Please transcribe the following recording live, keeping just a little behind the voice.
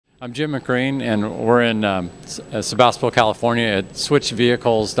I'm Jim McGreen, and we're in Sebastopol, California at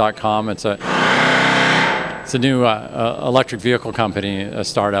switchvehicles.com. It's a new electric vehicle company, a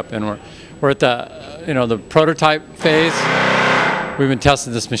startup, and we're at the prototype phase. We've been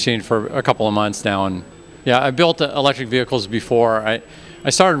testing this machine for a couple of months now, and yeah, I built electric vehicles before. I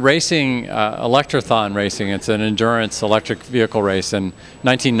started racing, Electrothon racing. It's an endurance electric vehicle race in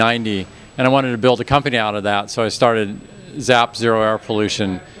 1990, and I wanted to build a company out of that, so I started Zappy Zero Air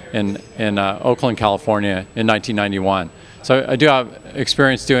Pollution in Oakland, California in 1991. So I do have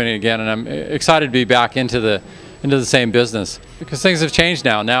experience doing it again, and I'm excited to be back into the same business because things have changed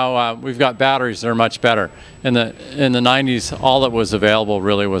now. Now we've got batteries that are much better. In the 90s, all that was available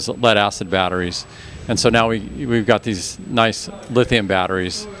really was lead acid batteries, and so now we've got these nice lithium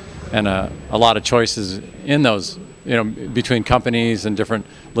batteries, and a lot of choices in those, between companies and different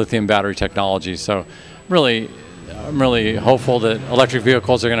lithium battery technologies. So I'm really hopeful that electric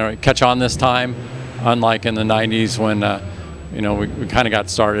vehicles are going to catch on this time, unlike in the 90s when we kind of got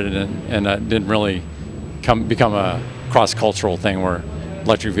started and didn't really become a cross-cultural thing where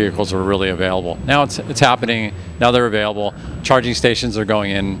electric vehicles were really available. Now it's happening. Now they're available. Charging stations are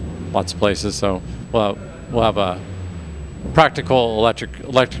going in lots of places, so we'll have a practical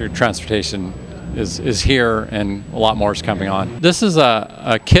electric transportation is here, and a lot more is coming on. This is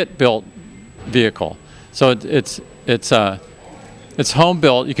a kit-built vehicle. So it's home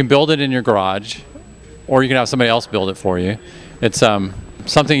built. You can build it in your garage, or you can have somebody else build it for you. It's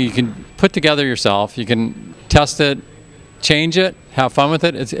something you can put together yourself. You can test it, change it, have fun with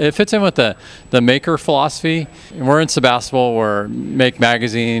it. It fits in with the maker philosophy. And we're in Sebastopol, where Make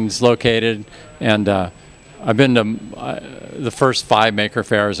Magazine's located, and I've been to the first 5 maker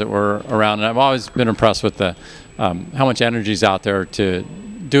fairs that were around, and I've always been impressed with how much energy is out there to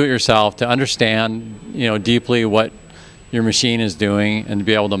do it yourself, to understand deeply what your machine is doing, and to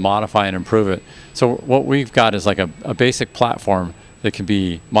be able to modify and improve it. So what we've got is like a basic platform that can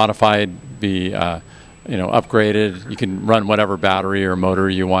be modified, be upgraded. You can run whatever battery or motor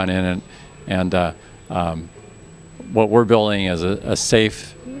you want in it, and what we're building is a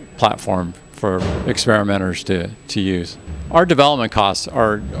safe platform for experimenters to use. Our development costs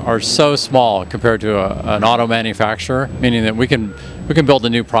are so small compared to an auto manufacturer, meaning that we can build a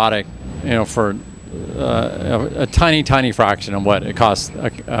new product, for a tiny fraction of what it costs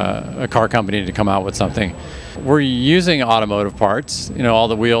a car company to come out with something. We're using automotive parts, all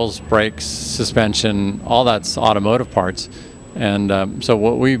the wheels, brakes, suspension, all that's automotive parts, and so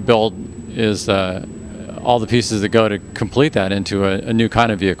what we build is all the pieces that go to complete that into a new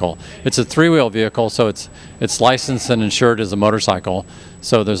kind of vehicle. It's a 3-wheel vehicle, so it's licensed and insured as a motorcycle.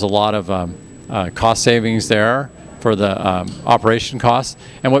 So there's a lot of cost savings there for the operation costs.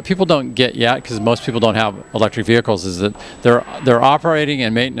 And what people don't get yet, because most people don't have electric vehicles, is that their operating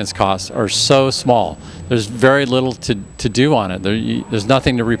and maintenance costs are so small. There's very little to do on it. There's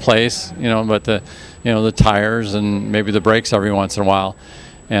nothing to replace, but the tires and maybe the brakes every once in a while,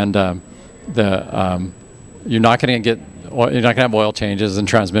 and you're not going to have oil changes and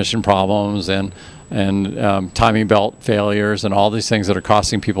transmission problems and timing belt failures and all these things that are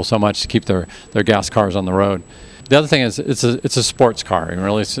costing people so much to keep their gas cars on the road. The other thing is it's a sports car, and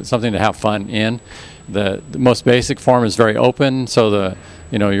really it's something to have fun in. The most basic form is very open, so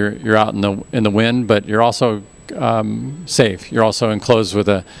you're out in the wind, but you're also safe. You're also enclosed with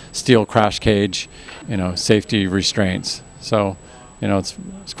a steel crash cage, safety restraints. So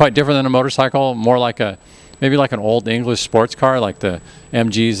it's quite different than a motorcycle, more like maybe like an old English sports car, like the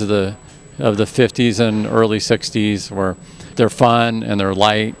MGs of the 50s and early 60s, where they're fun and they're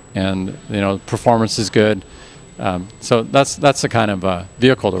light and performance is good. So that's the kind of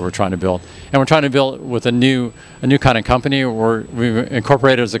vehicle that we're trying to build, and we're trying to build with a new kind of company. We've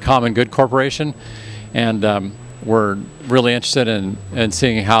incorporated as a common good corporation, and we're really interested in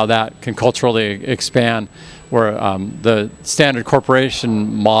seeing how that can culturally expand. Where the standard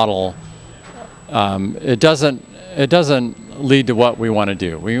corporation model, it doesn't lead to what we want to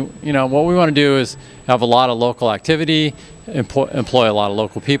do. What we want to do is have a lot of local activity, employ a lot of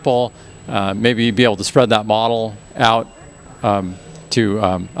local people. Maybe be able to spread that model out to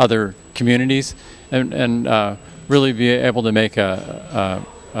other communities, and really be able to make a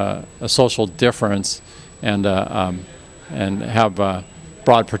social difference, and have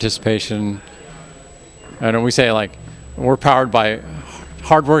broad participation. And we say, like, we're powered by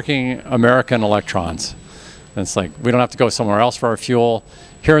hardworking American electrons. And it's like we don't have to go somewhere else for our fuel.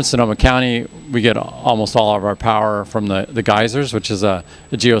 Here in Sonoma County, we get almost all of our power from the geysers, which is a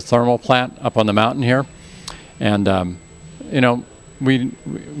geothermal plant up on the mountain here. And we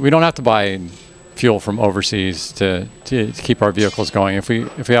don't have to buy fuel from overseas to keep our vehicles going. If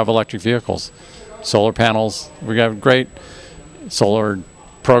we have electric vehicles, solar panels, we have a great solar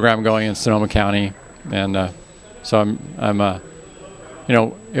program going in Sonoma County, and so I'm you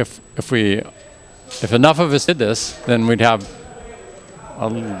know, if enough of us did this, then we'd have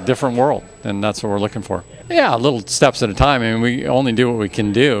a different world, and that's what we're looking for. Yeah, little steps at a time. I mean, we only do what we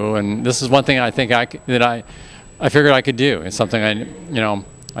can do, and this is one thing I think I figured I could do. It's something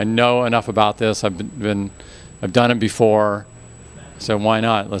I know enough about this. I've done it before, so why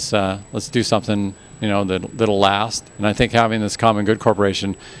not? Let's do something that'll last. And I think having this common good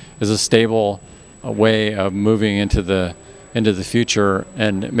corporation is a stable way of moving into the future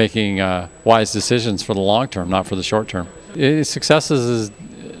and making wise decisions for the long term, not for the short term. Success is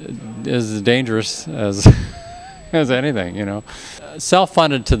as dangerous as anything,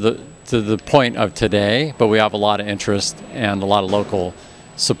 Self-funded to the point of today, but we have a lot of interest and a lot of local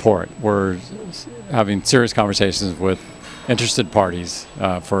support. We're having serious conversations with interested parties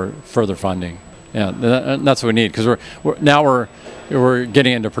for further funding. Yeah, and that's what we need, because we're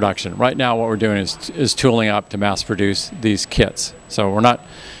getting into production. Right now what we're doing is tooling up to mass produce these kits. So we're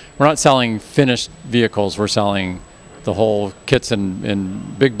not selling finished vehicles, we're selling the whole kits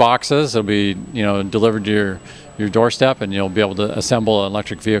in big boxes. It'll be delivered to your doorstep, and you'll be able to assemble an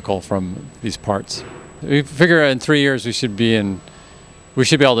electric vehicle from these parts. We figure in 3 years we should be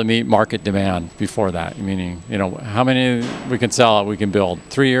able to meet market demand before that, meaning how many we can sell, we can build.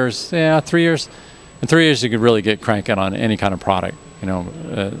 3 years, yeah, 3 years. In 3 years you could really get cranking on any kind of product.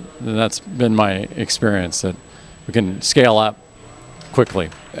 That's been my experience, that we can scale up quickly.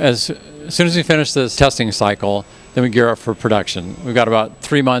 As soon as we finish this testing cycle, then we gear up for production. We've got about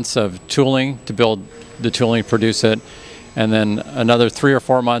 3 months of tooling to build the tooling, produce it, and then another 3 or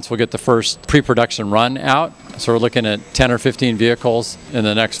 4 months we'll get the first pre-production run out. So we're looking at 10 or 15 vehicles in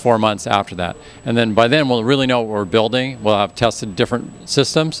the next 4 months after that. And then by then we'll really know what we're building. We'll have tested different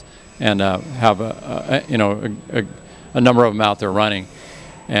systems and have a number of them out there running.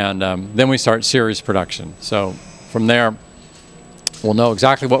 And then we start series production. So from there we'll know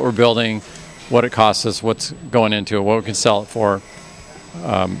exactly what we're building, what it costs us, what's going into it, what we can sell it for,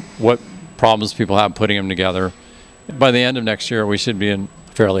 what problems people have putting them together. By the end of next year, we should be in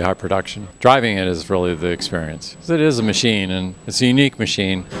fairly high production. Driving it is really the experience. It is a machine, and it's a unique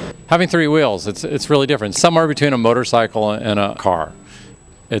machine. Having 3 wheels, it's really different. Somewhere between a motorcycle and a car.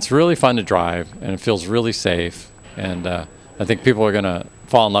 It's really fun to drive, and it feels really safe. And I think people are going to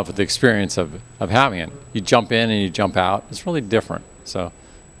fall in love with the experience of having it. You jump in and you jump out. It's really different. So,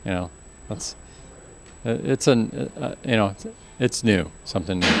 it's new,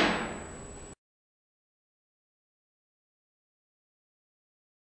 something new.